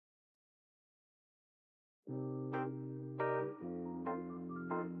Hi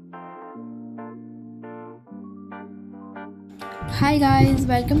guys,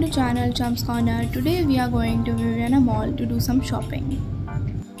 welcome to channel Chums Corner. Today we are going to Viviana Mall to do some shopping.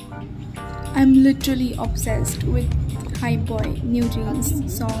 I'm literally obsessed with Hype Boy new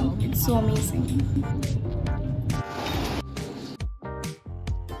jeans song. It's so amazing.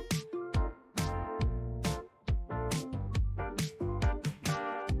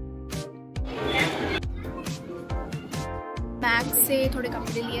 Max से थोड़े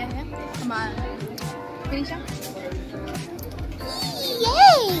कपड़े लिए हैं हमारा फिनिशा।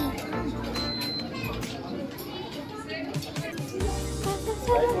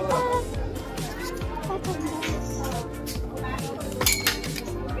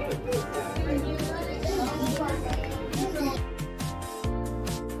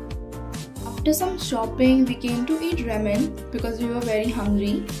 After some shopping, we came to eat ramen because we were very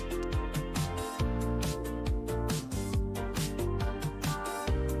hungry.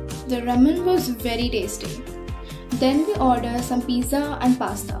 The ramen was very tasty. Then we ordered some pizza and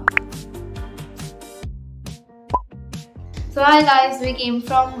pasta. So hi guys, we came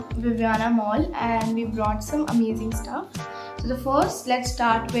from Viviana Mall and we brought some amazing stuff. So the first, let's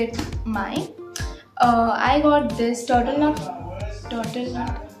start with mine. I got this turtleneck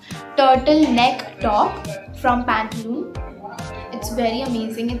top from Pantaloon. It's very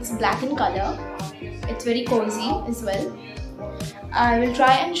amazing. It's black in color. It's very cozy as well. I will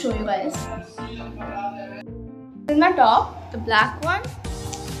try and show you guys. This is my top, the black one,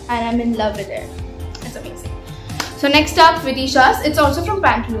 and I'm in love with it. It's amazing. So next up, Vidisha's. It's also from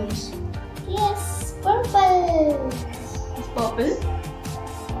Pantaloons. Yes, purple. It's purple.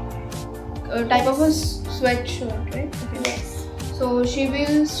 A type of a sweatshirt, right? Okay. Yes. So she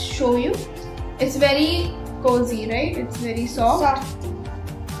will show you. It's very cozy, right? It's very soft.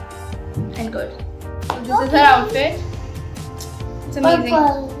 And good. So this is her outfit. It's amazing.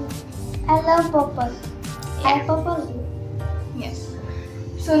 Purple. I love purple. I purple. Yes.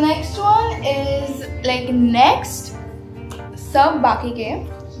 So next one is like next सब बाकी के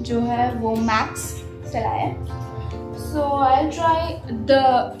जो है वो Max चला है. So I'll try the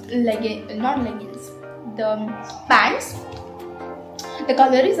the pants. The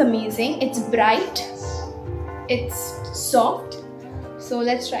color is amazing. It's bright. It's soft. So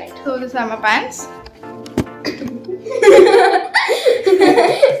let's try it. So these are my pants.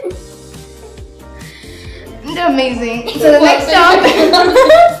 They're amazing. So the next top.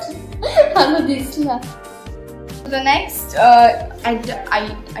 The next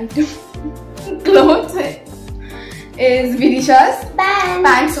item clothes is Vidisha's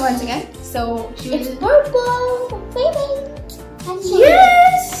pants once again. So It's purple, baby.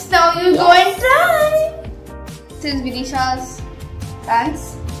 yes. Now you go and try. This is Vidisha's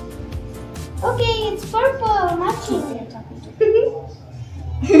pants. Okay, it's purple, matching.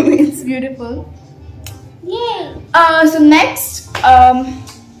 It's beautiful. Yay! So next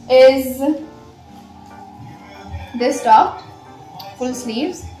is this top, full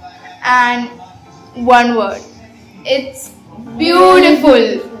sleeves, and one word. It's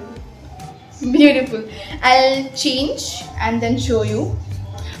beautiful. Beautiful. I'll change and then show you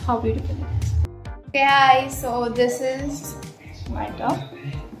how beautiful it is. Okay, guys. So this is my top.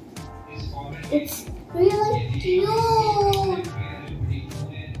 It's really cute.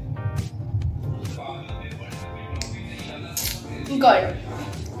 Good.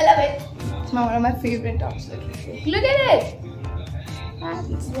 I love it. It's one of my favorite tops. Look at it. I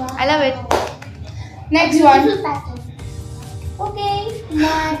love it. Next one. Okay.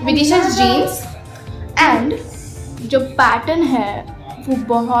 Vidisha's jeans. And जो pattern है वो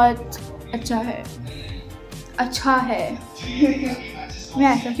बहुत अच्छा है. अच्छा है. मैं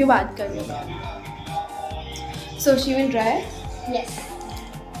ऐसा क्यों बात कर रही हूँ? So she will try. Yes.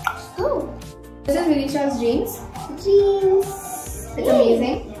 Oh. This is Vidisha's jeans. Jeans. It's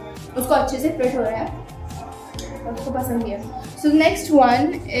amazing. उसको अच्छे से fit हो रहा है. और उसको पसंद भी है. So next one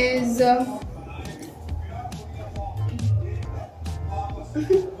is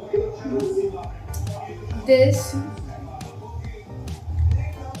this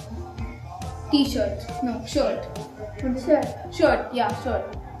t-shirt. No, shirt. What is it? Shirt. Yeah, shirt.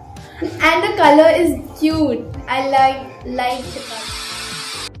 And the color is cute. I like the color.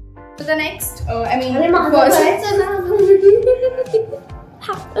 So the next,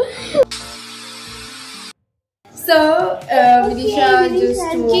 So Vidisha just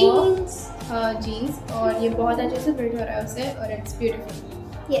wore her jeans और ये बहुत अच्छे से fit हो रहा है उसे और it's beautiful.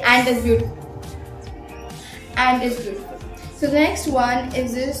 Yes. And it's beautiful. And it's beautiful. So the next one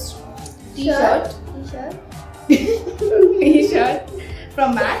is this t-shirt. T-shirt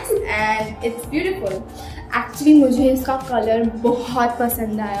from Max and it's beautiful. Actually मुझे इसका कलर बहुत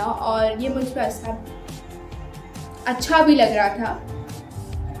पसंद आया और ये मुझ पर ऐसा अच्छा भी लग रहा था.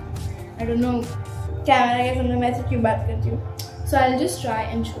 I don't know कैमरा के सामने मैं ऐसे क्यों बात करती हूँ. So I'll just try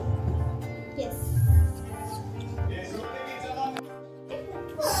and show. Yes.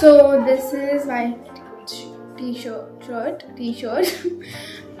 So this is my t-shirt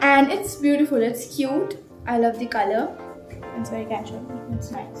and it's beautiful. It's cute. I love the color. It's very casual.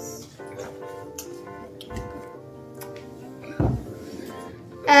 It's nice.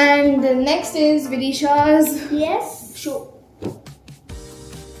 And the next is Vidisha's Yes. show.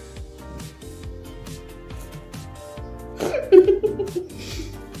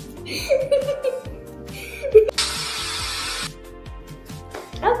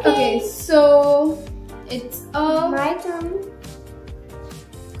 Okay, so it's a My turn.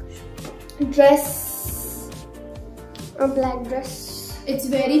 dress. A black dress. It's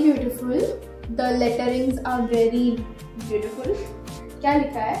very beautiful. The letterings are very beautiful. क्या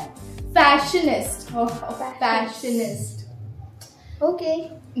लिखा है? Fashionist. Oh, fashionist.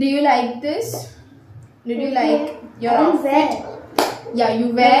 Okay. Do you like this? Did you like your I outfit? wear. Yeah, you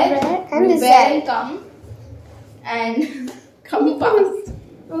wear. And You this wear side. and come. And come fast.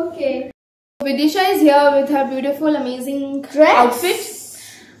 Okay. Vidisha is here with her beautiful, amazing Dress. outfit.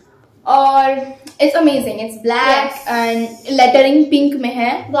 Or it's amazing. It's black Yes. and lettering pink में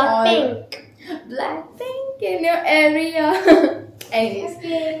है. Black और pink. Black pink in your area. Anyways,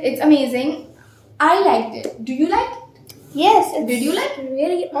 Okay. it's amazing. I liked it. Do you like it? Yes. It's Did you like it?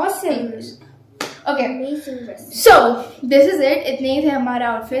 really awesome. Okay. Amazing dress. So this is it. इतने ही थे हमारे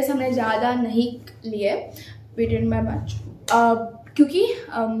outfits. हमने ज़्यादा नहीं लिए. We didn't buy much. क्योंकि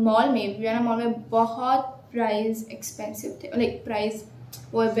mall में Viviana mall में बहुत प्राइस एक्सपेंसिव थे. Like प्राइस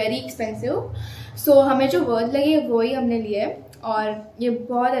वो वेरी एक्सपेंसिव. सो हमें जो वर्थ लगे वही हमने लिए और ये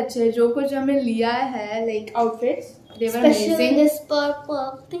बहुत अच्छे जो कुछ हमने लिया है like outfits they were Especially amazing. this purple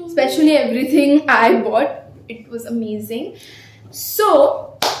thing. Especially everything I bought, it was amazing. So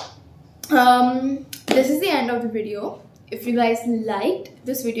this is the end of the video. If you guys liked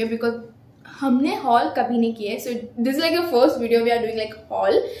this video, because हमने haul कभी नहीं किए, so this is like the first video we are doing like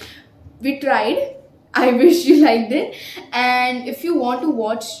haul. We tried. I wish you liked it, and if you want to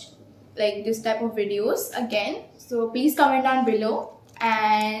watch like this type of videos again, so please comment down below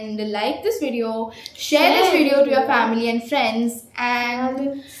and like this video, share this video to your family and friends,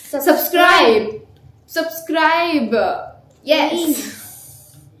 and subscribe.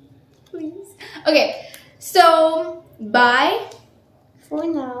 Yes, please. Okay, so bye For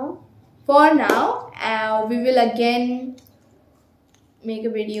now. for now. We will again make a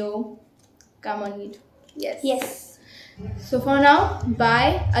video. Come on it. Yes. So for now,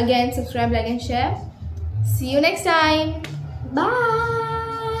 bye. Again, subscribe, like and share. See you next time.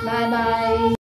 Bye. Bye bye.